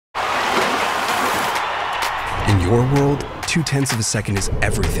your world, 0.2 of a second is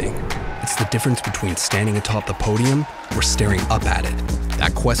everything. It's the difference between standing atop the podium or staring up at it.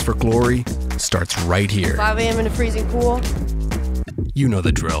 That quest for glory starts right here. 5 a.m. in a freezing pool. You know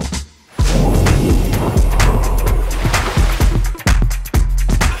the drill.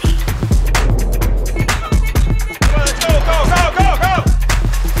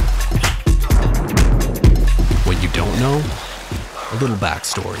 What you don't know? A little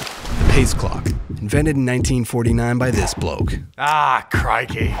backstory. The pace clock, invented in 1949 by this bloke. Ah,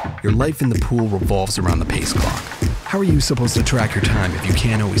 crikey. Your life in the pool revolves around the pace clock. How are you supposed to track your time if you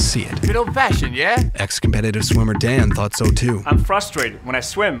can't always see it? Bit old-fashioned, yeah? Ex-competitive swimmer Dan thought so too. I'm frustrated. When I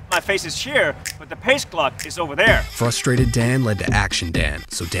swim, my face is here, but the pace clock is over there. Frustrated Dan led to Action Dan,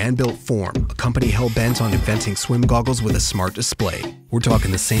 so Dan built Form, a company hell-bent on inventing swim goggles with a smart display. We're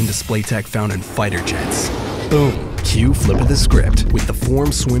talking the same display tech found in fighter jets. Boom. Cue flip of the script. With the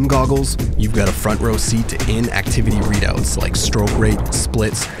Form swim goggles, you've got a front row seat to in-activity readouts like stroke rate,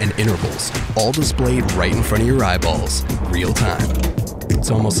 splits, and intervals, all displayed right in front of your eyeballs, real time.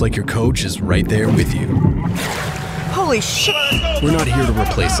 It's almost like your coach is right there with you. Holy shit! We're not here to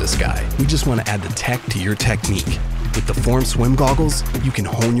replace this guy. We just want to add the tech to your technique. With the Form swim goggles, you can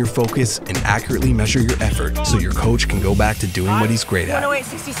hone your focus and accurately measure your effort so your coach can go back to doing what he's great at.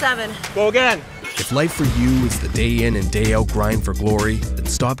 108.67. Go again. If life for you is the day in and day out grind for glory, then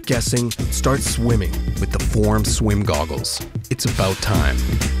stop guessing and start swimming with the Form swim goggles. It's about time.